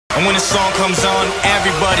And when the song comes on,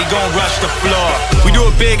 everybody gon' rush the floor. We do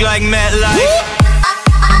it big like MetLife.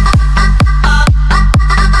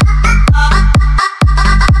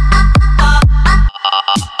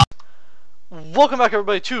 Welcome back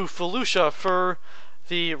everybody to Felucia for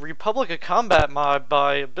the Republic of Combat mod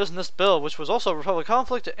by Business Bill, which was also Republic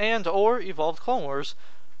Conflict and or Evolved Clone Wars.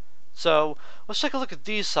 So let's take a look at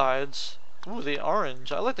these sides. Ooh, the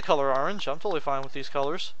orange. I like the color orange. I'm totally fine with these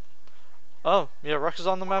colors. Oh, yeah, Rex is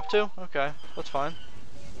on the map too? Okay, that's fine.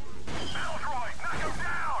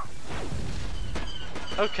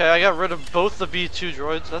 Okay, I got rid of both the B2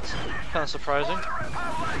 droids. That's kind of surprising.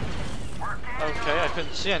 Okay, I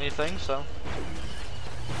couldn't see anything, so...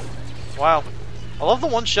 Wow. I love the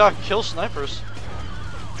one-shot kill snipers.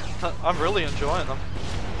 I'm really enjoying them.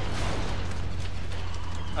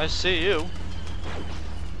 I see you.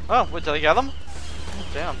 Oh, wait, did I get them? Oh,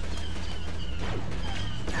 damn.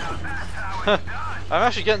 I'm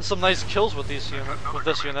actually getting some nice kills with these with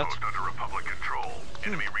this unit.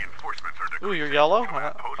 Ooh, you're yellow?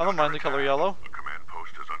 I don't mind the color yellow.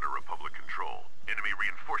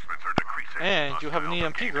 And you have an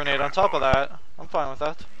EMP grenade on top of that. I'm fine with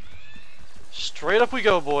that. Straight up we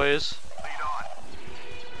go, boys.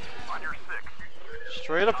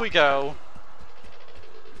 Straight up we go.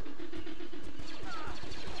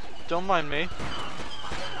 Don't mind me.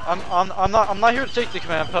 I'm not here to take the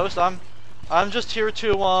command post. I'm just here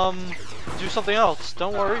to do something else.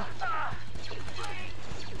 Don't worry.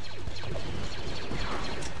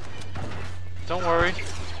 Don't worry.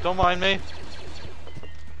 Don't mind me.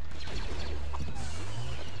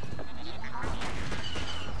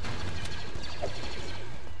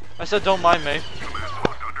 I said don't mind me.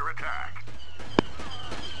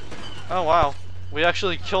 Oh wow. We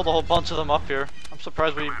actually killed a whole bunch of them up here. I'm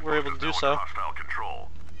surprised we were able to do so.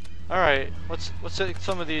 Alright, let's take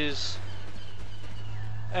some of these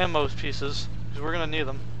ammo pieces, because we're gonna need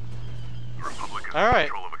them. Alright.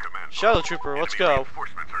 Shadow Trooper, let's go.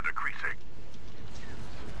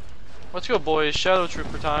 Let's go, boys. Shadow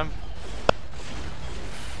Trooper time.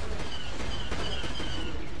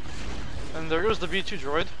 And there goes the B2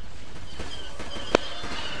 droid.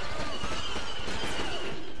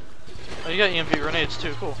 Oh, you got EMP grenades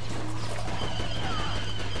too, cool.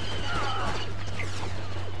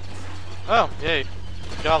 Oh, yay.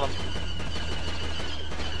 Got them.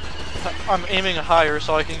 I'm aiming higher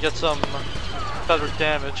so I can get some better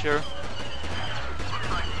damage here.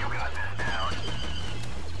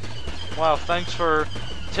 Wow, thanks for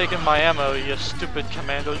taking my ammo, you stupid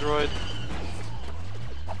commando droid.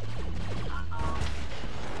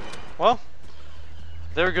 Well,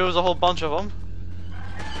 there goes a whole bunch of them.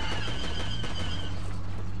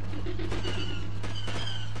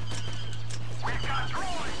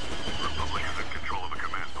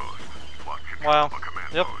 Wow.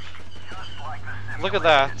 Yep. Look at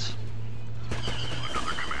that.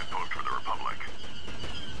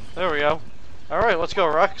 There we go. Alright, let's go,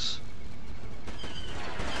 Rex.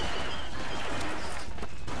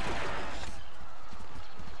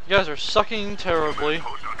 You guys are sucking terribly.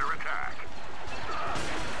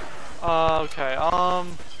 Okay,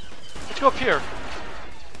 let's go up here.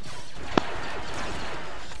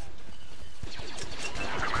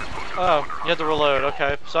 Oh, you had to reload.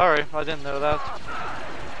 Okay, sorry, I didn't know that.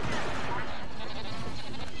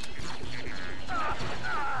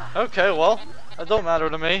 Okay, well, that don't matter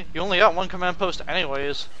to me. You only got one command post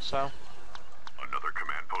anyways, so. Another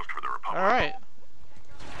command post for the Republic. Alright.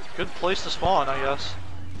 Good place to spawn, I guess.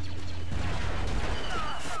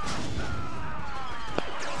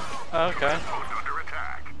 Okay.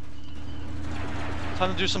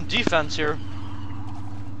 Time to do some defense here.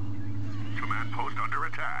 Command post under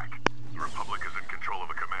attack. The Republic is in control of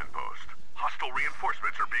a command post. Hostile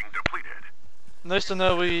reinforcements are being depleted. Nice to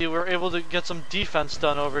know we were able to get some defense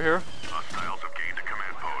done over here. Hostiles have gained a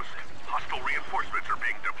command post. Hostile reinforcements are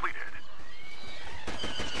being depleted.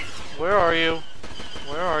 Where are you?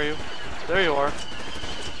 Where are you? There you are.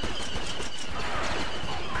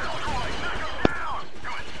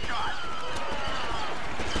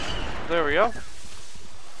 There we go.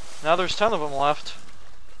 Now there's 10 of them left.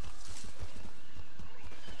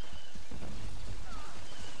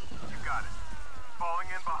 You got it. Falling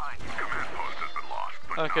in behind you. Command post has been lost.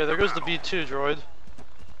 Okay, there goes the B2 droid.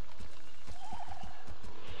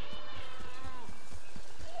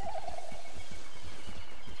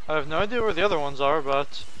 I have no idea where the other ones are,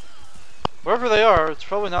 but wherever they are, it's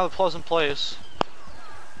probably not a pleasant place.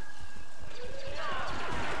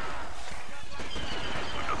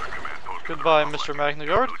 Goodbye, Mr.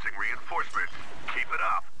 Magnagard. Keep it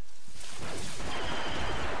up.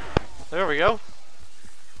 There we go.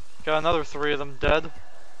 Got another 3 of them dead.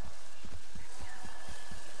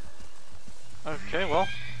 Okay, well,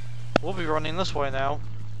 we'll be running this way now.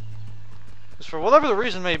 Because for whatever the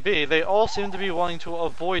reason may be, they all seem to be wanting to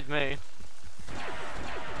avoid me.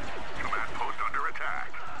 Command post under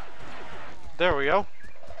attack. There we go.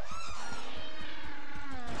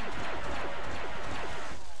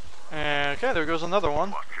 Okay, there goes another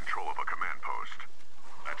one. Lost control of a command post.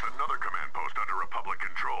 That's another command post under Republic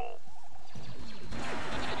control.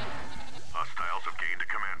 Hostiles have gained a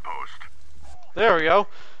command post. There we go.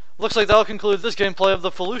 Looks like that'll conclude this gameplay of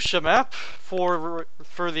the Felucia map for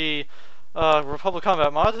the Republic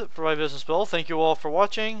Combat mod for my business Bill. Thank you all for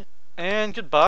watching, and goodbye.